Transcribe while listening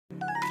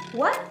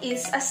What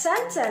is a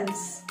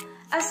sentence?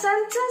 A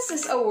sentence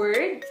is a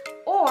word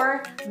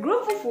or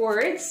group of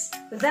words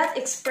that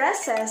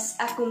expresses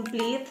a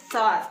complete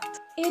thought.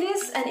 It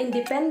is an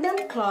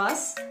independent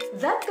clause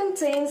that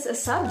contains a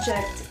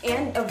subject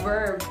and a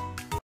verb.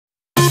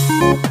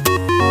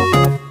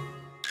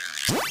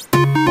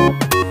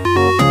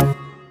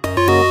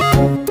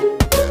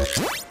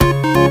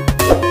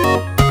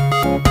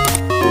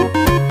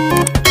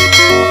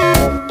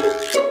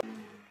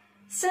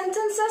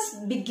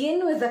 Sentences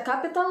begin with a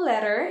capital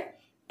letter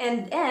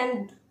and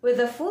end with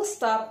a full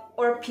stop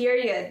or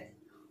period,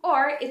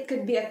 or it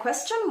could be a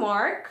question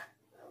mark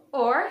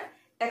or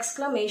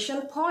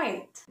exclamation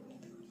point.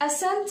 A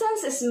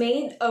sentence is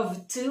made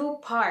of two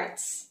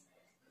parts.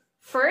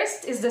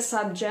 First is the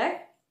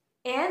subject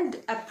and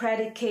a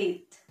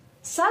predicate.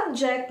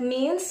 Subject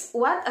means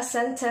what a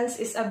sentence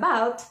is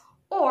about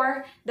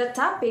or the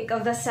topic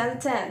of the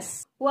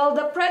sentence, while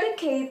the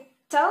predicate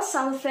tells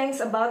some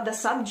things about the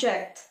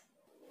subject.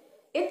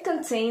 It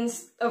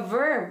contains a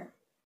verb.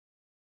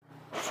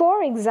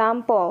 For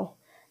example,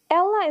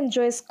 Ella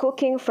enjoys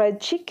cooking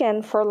fried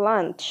chicken for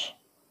lunch.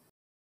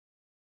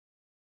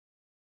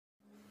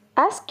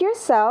 Ask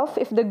yourself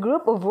if the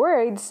group of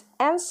words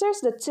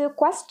answers the two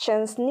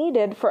questions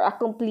needed for a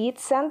complete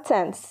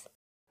sentence.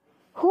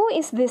 Who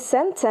is this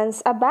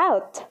sentence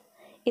about?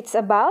 It's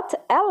about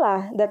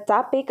Ella, the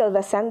topic of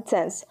the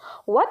sentence.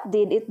 What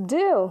did it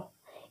do?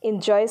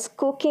 Enjoys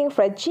cooking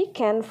fried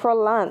chicken for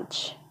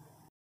lunch.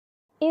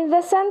 In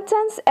the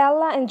sentence,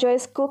 Ella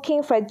enjoys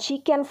cooking fried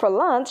chicken for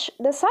lunch,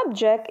 the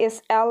subject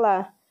is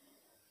Ella.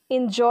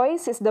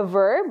 Enjoys is the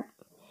verb.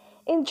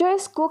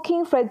 Enjoys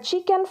cooking fried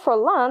chicken for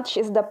lunch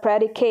is the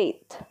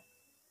predicate.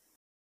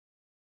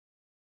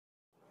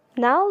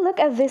 Now look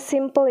at this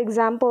simple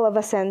example of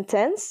a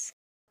sentence.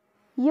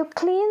 You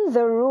clean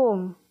the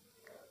room.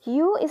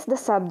 You is the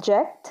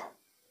subject.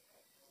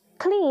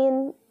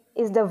 Clean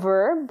is the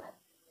verb.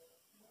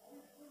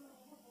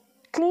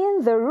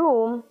 Clean the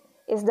room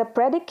is the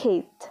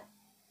predicate.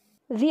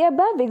 The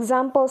above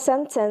example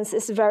sentence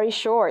is very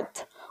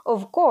short.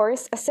 Of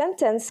course, a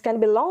sentence can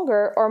be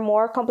longer or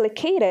more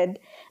complicated,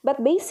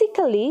 but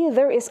basically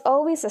there is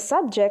always a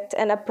subject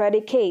and a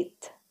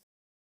predicate.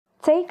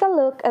 Take a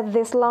look at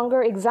this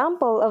longer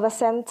example of a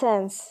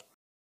sentence.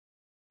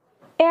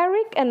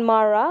 Eric and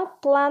Mara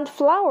plant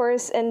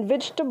flowers and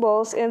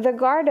vegetables in the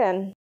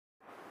garden.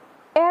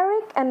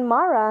 Eric and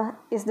Mara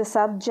is the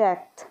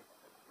subject.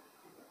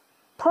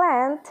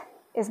 Plant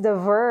is the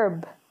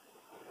verb.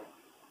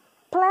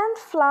 Plant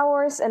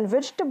flowers and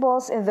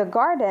vegetables in the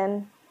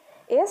garden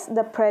is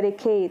the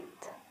predicate.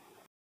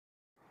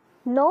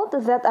 Note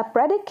that a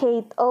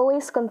predicate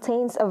always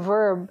contains a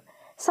verb.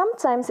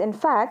 Sometimes, in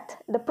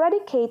fact, the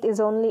predicate is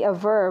only a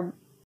verb.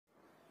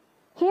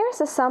 Here's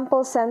a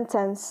sample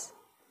sentence.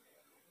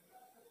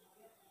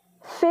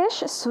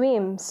 Fish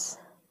swims.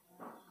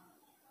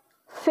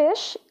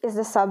 Fish is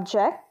the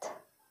subject,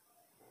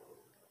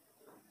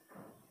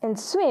 and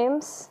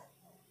swims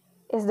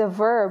is the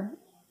verb,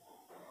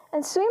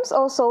 and swims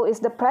also is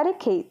the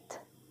predicate.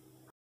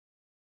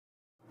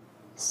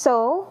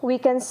 So, we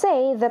can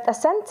say that a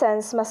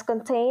sentence must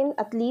contain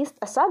at least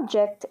a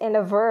subject and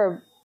a verb.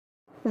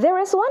 There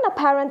is one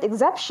apparent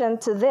exception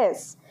to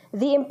this,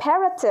 the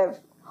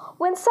imperative.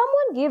 When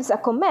someone gives a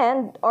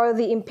command or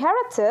the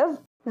imperative,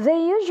 they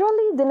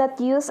usually do not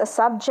use a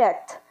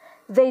subject.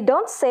 They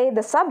don't say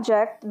the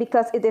subject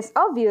because it is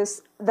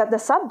obvious that the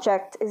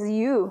subject is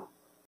you.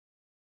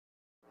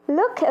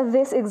 Look at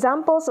these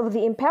examples of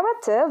the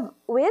imperative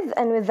with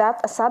and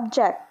without a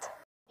subject.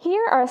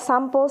 Here are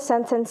sample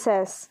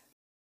sentences.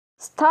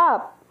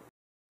 Stop.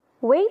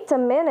 Wait a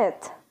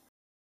minute.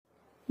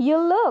 You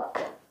look.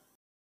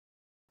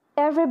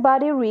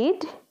 Everybody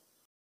read.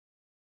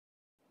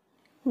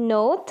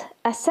 Note,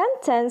 a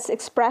sentence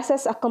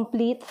expresses a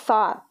complete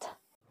thought.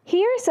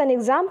 Here's an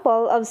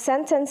example of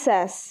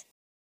sentences.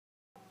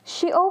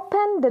 She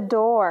opened the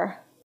door.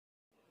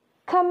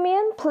 Come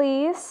in,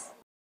 please.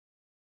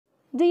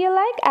 Do you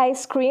like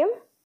ice cream?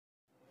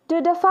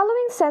 Do the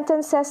following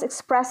sentences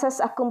expresses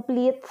a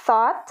complete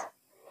thought?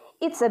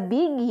 It's a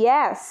big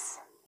yes.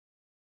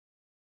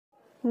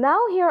 Now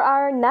here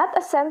are not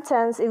a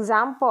sentence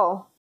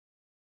example.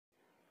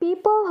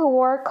 People who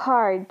work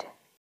hard.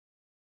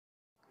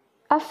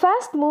 A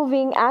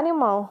fast-moving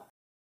animal.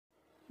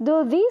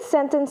 Do these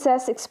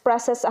sentences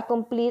expresses a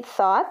complete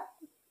thought?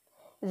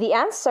 The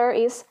answer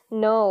is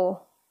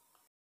no.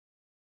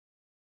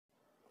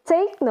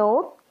 Take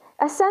note,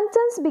 a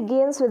sentence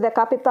begins with a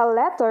capital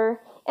letter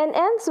and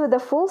ends with a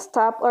full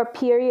stop or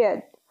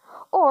period,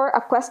 or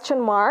a question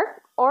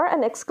mark, or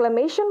an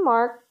exclamation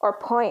mark or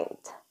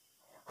point.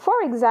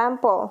 For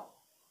example,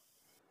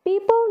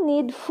 people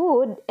need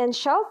food and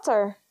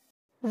shelter.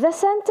 The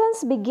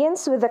sentence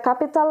begins with a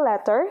capital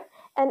letter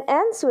and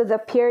ends with a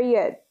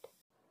period.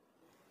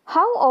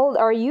 How old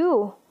are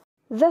you?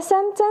 The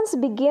sentence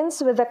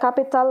begins with a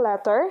capital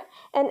letter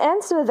and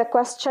ends with a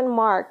question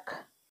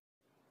mark.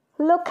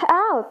 Look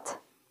out!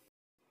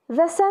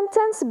 The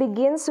sentence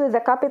begins with a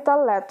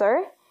capital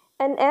letter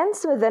and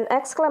ends with an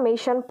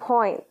exclamation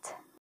point.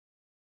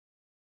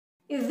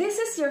 If this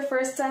is your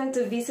first time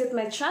to visit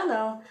my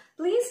channel,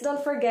 please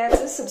don't forget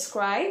to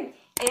subscribe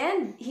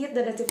and hit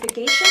the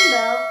notification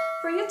bell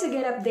for you to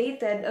get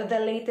updated of the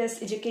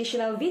latest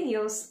educational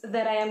videos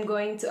that I am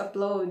going to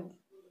upload.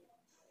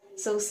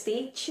 So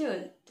stay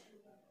tuned.